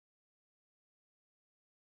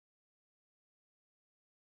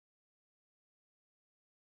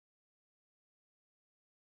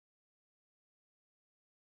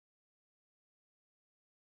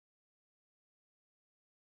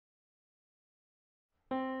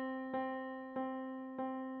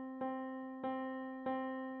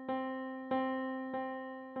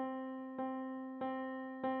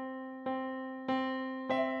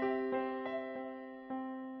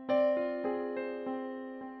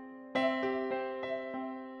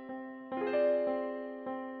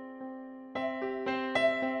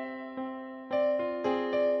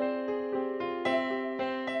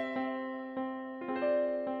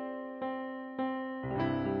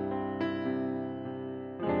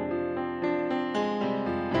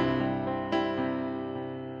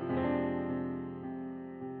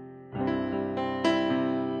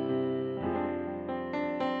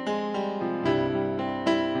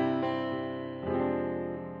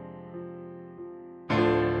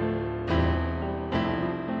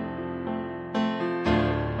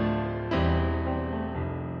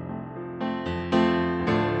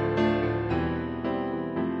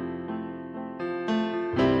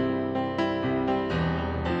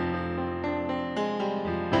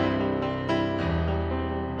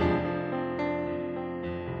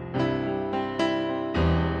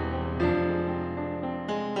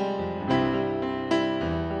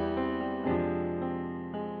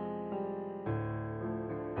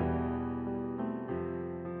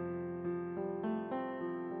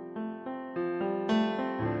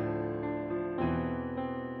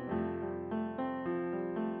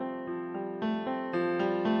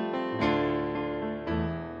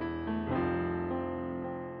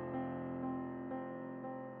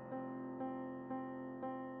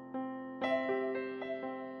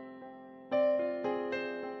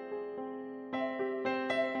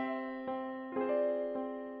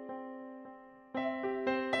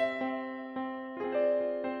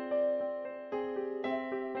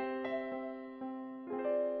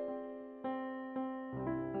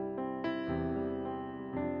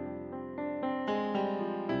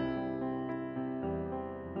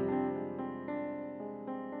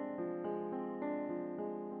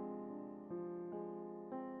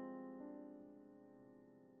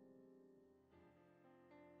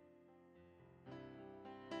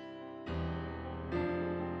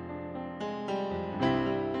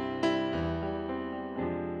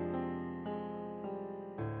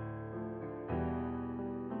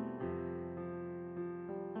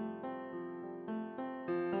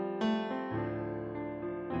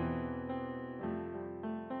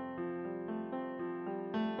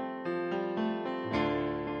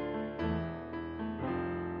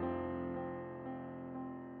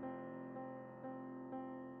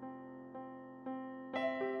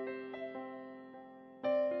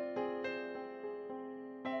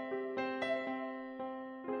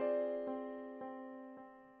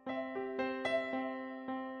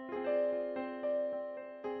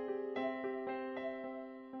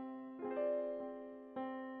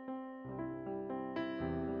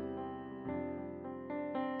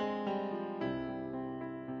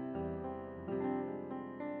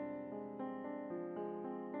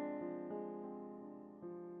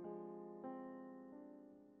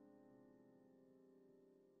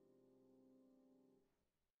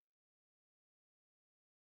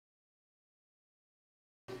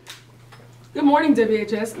Good morning,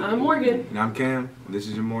 WHS. I'm Morgan. And I'm Cam. And this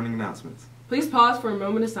is your morning announcements. Please pause for a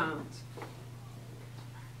moment of silence.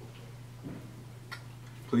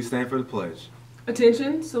 Please stand for the pledge.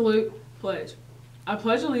 Attention, salute, pledge. I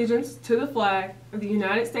pledge allegiance to the flag of the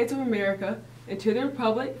United States of America and to the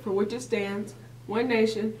republic for which it stands, one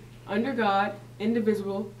nation, under God,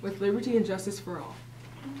 indivisible, with liberty and justice for all.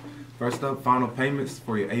 First up, final payments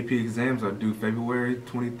for your AP exams are due February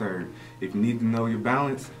 23rd. If you need to know your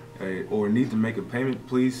balance or need to make a payment,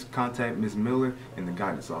 please contact Ms. Miller in the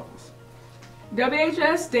guidance office.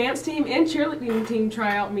 WHS dance team and cheerleading team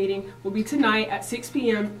tryout meeting will be tonight at 6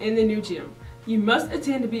 p.m. in the new gym. You must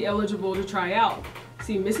attend to be eligible to try out.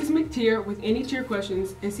 See Mrs. McTeer with any cheer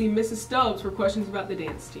questions and see Mrs. Stubbs for questions about the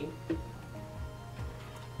dance team.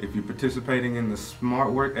 If you're participating in the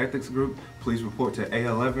Smart Work Ethics group, please report to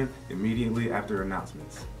A11 immediately after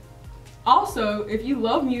announcements. Also, if you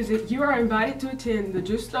love music, you are invited to attend the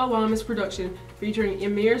Justo Lamas production featuring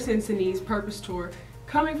Emir Cincinnati's Purpose Tour,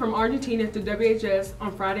 coming from Argentina to WHS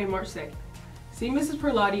on Friday, March 2nd. See Mrs.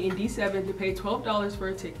 Perlotti in D7 to pay $12 for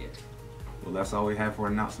a ticket. Well, that's all we have for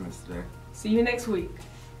announcements today. See you next week.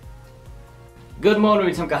 Good morning,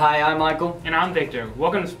 Wetumpka High. I'm Michael. And I'm Victor.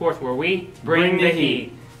 Welcome to sports where we bring the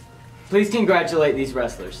heat. Please congratulate these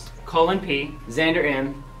wrestlers. Colin P, Xander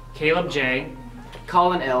M, Caleb J,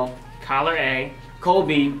 Colin L, Kyler A, Cole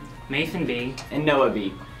B, Mason B, and Noah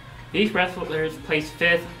B. These wrestlers placed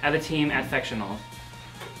 5th as a team at sectionals.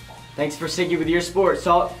 Thanks for sticking with your sport,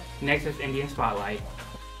 Salt. Next is Indian Spotlight.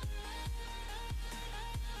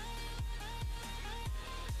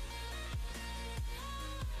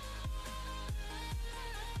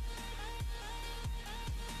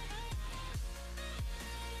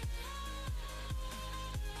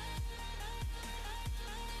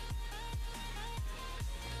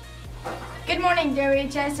 Good morning,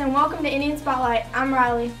 WHS, and welcome to Indian Spotlight. I'm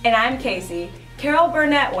Riley. And I'm Casey. Carol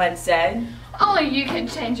Burnett once said, "Only you can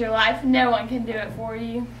change your life. No one can do it for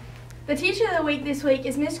you." The teacher of the week this week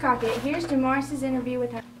is Miss Crockett. Here's DeMaris's interview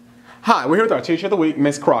with her. Hi, we're here with our teacher of the week,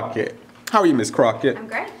 Miss Crockett. How are you, Miss Crockett? I'm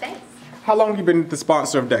great, thanks. How long have you been the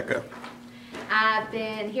sponsor of DECA? I've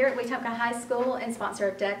been here at Wetumpka High School and sponsor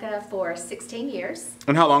of DECA for 16 years.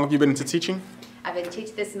 And how long have you been into teaching? I've been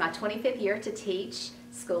teaching, this is my 25th year to teach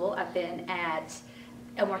school. I've been at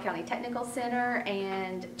Elmore County Technical Center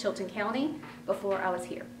and Chilton County before I was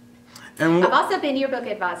here. And I've also been yearbook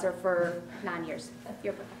advisor for 9 years.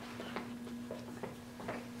 Yearbook.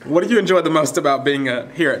 what do you enjoy the most about being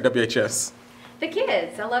here at WHS? The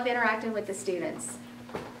kids. I love interacting with the students.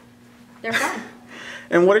 They're fun.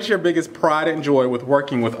 And what is your biggest pride and joy with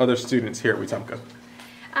working with other students here at Wetumpka?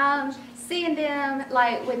 Seeing them,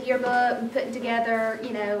 like with yearbook and putting together,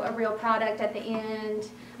 you know, a real product at the end,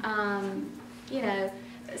 you know,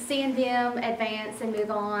 seeing them advance and move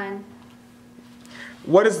on.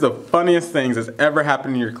 What is the funniest things that's ever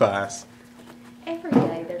happened in your class? Every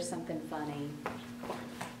day there's something funny.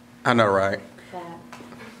 I know, right?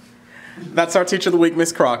 That's our teacher of the week,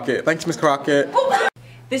 Miss Crockett. Thanks, Miss Crockett.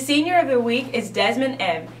 the senior of the week is Desmond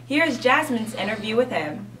M. Here is Jasmine's interview with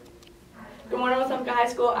him. Good morning, Wetumpka High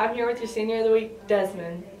School. I'm here with your senior of the week,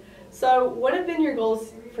 Desmond. So, what have been your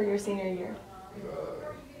goals for your senior year?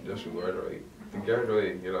 Just to graduate. And get out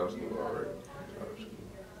of school already.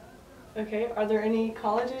 Okay, are there any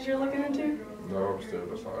colleges you're looking into? No, I'm still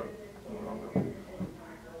deciding.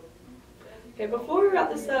 Okay, before we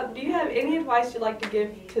wrap this up, do you have any advice you'd like to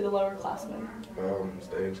give to the lower classmen?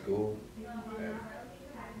 Stay in school and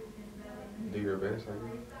do your best, I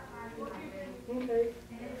guess. Okay.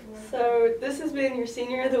 So, this has been your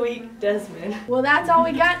senior of the week, Desmond. Well, that's all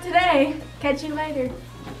we got today. Catch you later.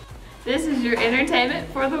 This is your entertainment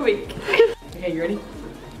for the week. Okay, you ready?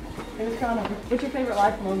 Hey, Miss Connor, what's your favorite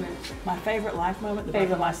life moment? My favorite life moment? The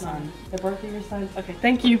birth of my son. The birth of your son? Okay,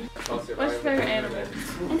 thank you. What's your favorite animal?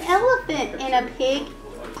 An elephant and a pig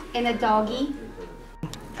and a doggy.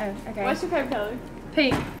 Oh, okay. What's your favorite color?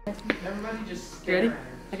 Pink. Everybody just You ready?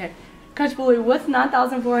 Okay. Coach Bully, what's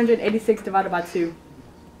 9,486 divided by 2?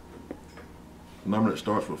 Number that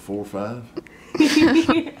starts with 4 or 5.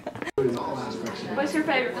 What's your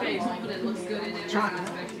favorite food?